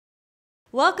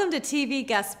Welcome to TV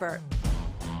Guestpert.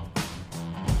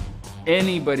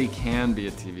 Anybody can be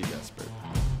a TV guestpert.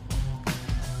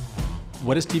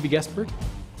 What is TV Guestpert?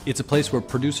 It's a place where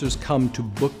producers come to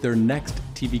book their next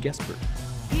TV guestpert.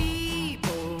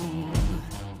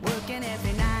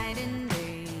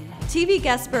 TV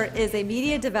Guestpert is a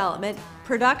media development,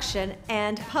 production,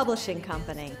 and publishing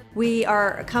company. We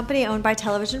are a company owned by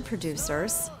television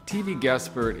producers. TV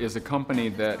Guestpert is a company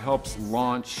that helps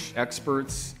launch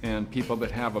experts and people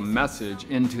that have a message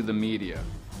into the media.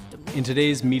 In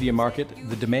today's media market,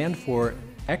 the demand for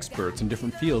experts in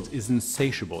different fields is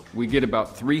insatiable. We get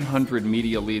about 300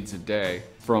 media leads a day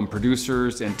from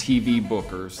producers and TV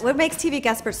bookers. What makes TV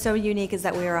Guestpert so unique is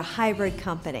that we are a hybrid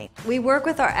company. We work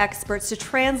with our experts to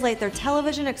translate their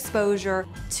television exposure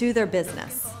to their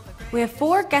business. We have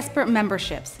 4 Guestpert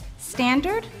memberships: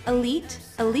 Standard, Elite,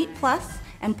 Elite Plus,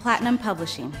 and Platinum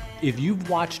Publishing. If you've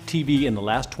watched TV in the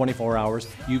last 24 hours,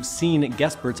 you've seen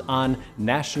guestperts on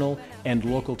national and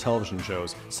local television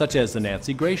shows, such as The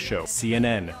Nancy Grace Show,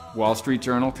 CNN, Wall Street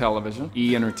Journal Television,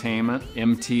 E! Entertainment,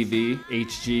 MTV,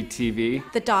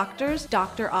 HGTV, The Doctors,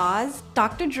 Dr. Oz,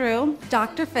 Dr. Drew,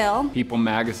 Dr. Phil, People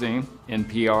Magazine,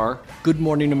 NPR, Good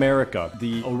Morning America,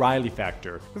 The O'Reilly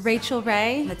Factor, Rachel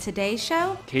Ray, The Today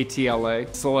Show, KTLA,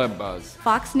 Celeb Buzz.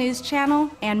 Fox News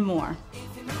Channel, and more.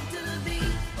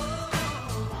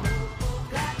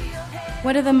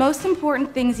 One of the most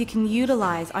important things you can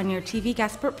utilize on your TV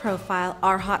Guestpert profile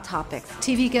are hot topics.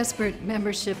 TV Guestpert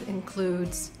membership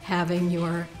includes having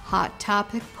your hot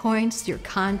topic points, your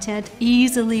content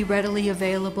easily, readily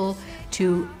available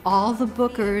to all the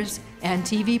bookers and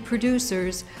TV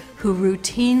producers who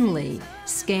routinely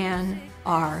scan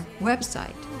our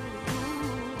website.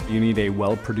 You need a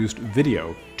well-produced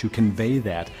video to convey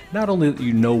that. Not only that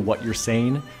you know what you're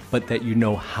saying, but that you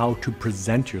know how to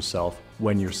present yourself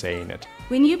when you're saying it.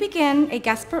 When you begin a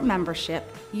Guestpert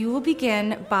membership, you will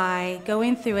begin by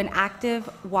going through an active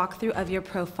walkthrough of your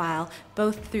profile,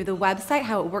 both through the website,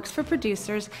 how it works for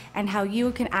producers, and how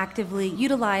you can actively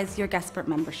utilize your Guestpert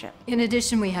membership. In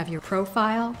addition, we have your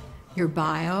profile, your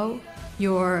bio,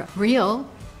 your reel,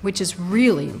 which is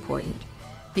really important,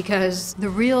 because the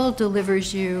reel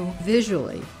delivers you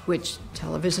visually, which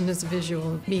television is a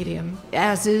visual medium,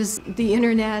 as is the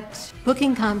internet.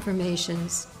 Booking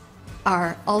confirmations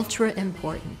are ultra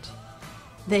important.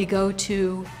 They go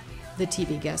to the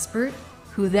TV Guestpert,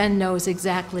 who then knows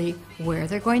exactly where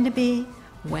they're going to be,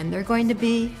 when they're going to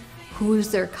be,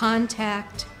 who's their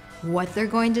contact, what they're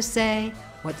going to say,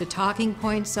 what the talking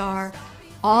points are,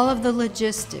 all of the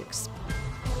logistics.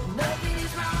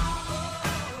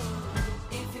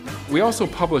 We also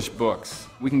publish books.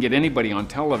 We can get anybody on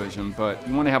television, but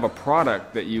you want to have a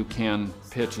product that you can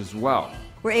pitch as well.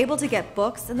 We're able to get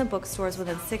books in the bookstores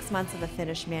within 6 months of a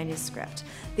finished manuscript.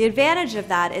 The advantage of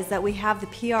that is that we have the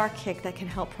PR kick that can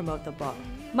help promote the book.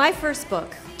 My first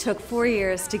book took 4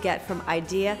 years to get from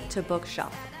idea to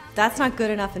bookshelf. That's not good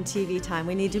enough in TV time.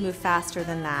 We need to move faster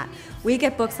than that. We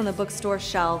get books on the bookstore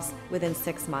shelves within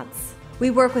 6 months. We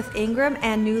work with Ingram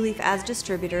and New Leaf as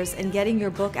distributors in getting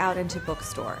your book out into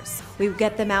bookstores. We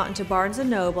get them out into Barnes &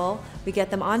 Noble, we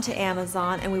get them onto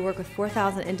Amazon, and we work with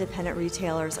 4,000 independent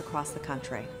retailers across the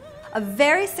country. A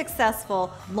very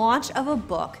successful launch of a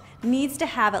book needs to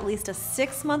have at least a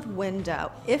 6-month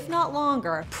window, if not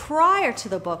longer, prior to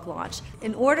the book launch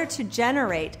in order to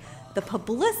generate the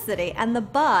publicity and the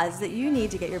buzz that you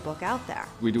need to get your book out there.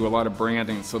 We do a lot of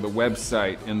branding, so the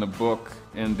website and the book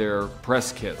and their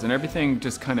press kits and everything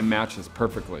just kind of matches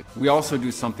perfectly. We also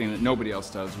do something that nobody else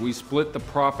does. We split the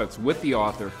profits with the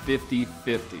author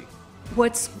 50-50.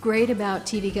 What's great about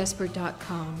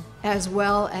TVGuestpert.com, as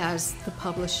well as the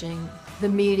publishing, the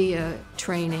media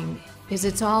training, is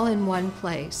it's all in one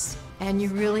place, and you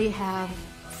really have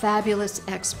fabulous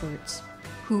experts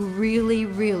who really,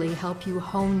 really help you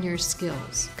hone your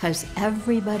skills, because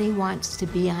everybody wants to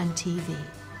be on TV.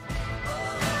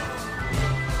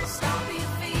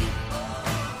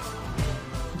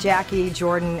 Jackie,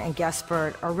 Jordan, and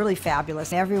Guestpert are really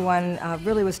fabulous. Everyone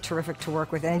really was terrific to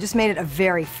work with, and it just made it a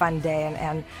very fun day,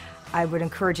 and I would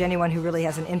encourage anyone who really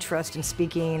has an interest in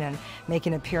speaking and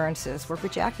making appearances, work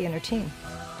with Jackie and her team.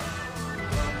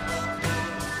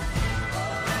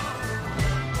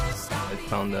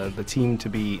 I found the team to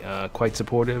be quite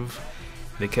supportive.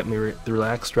 They kept me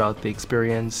relaxed throughout the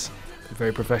experience.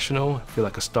 Very professional, I feel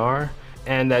like a star,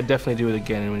 and I'd definitely do it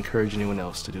again and encourage anyone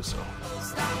else to do so.